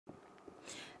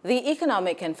The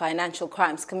Economic and Financial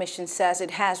Crimes Commission says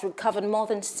it has recovered more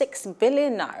than 6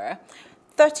 billion naira,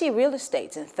 30 real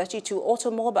estates and 32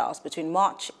 automobiles between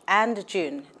March and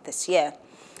June this year.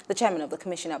 The chairman of the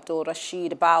commission, Abdul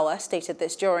Rashid Bawa, stated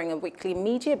this during a weekly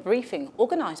media briefing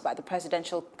organized by the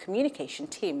presidential communication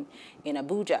team in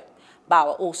Abuja.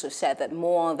 Bawa also said that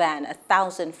more than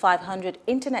 1,500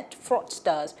 internet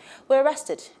fraudsters were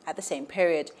arrested at the same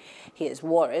period. He is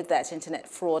worried that internet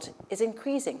fraud is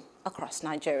increasing across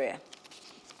Nigeria.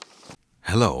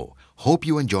 Hello, hope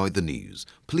you enjoyed the news.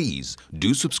 Please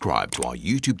do subscribe to our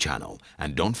YouTube channel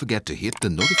and don't forget to hit the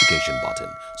notification button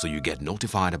so you get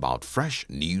notified about fresh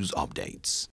news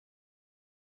updates.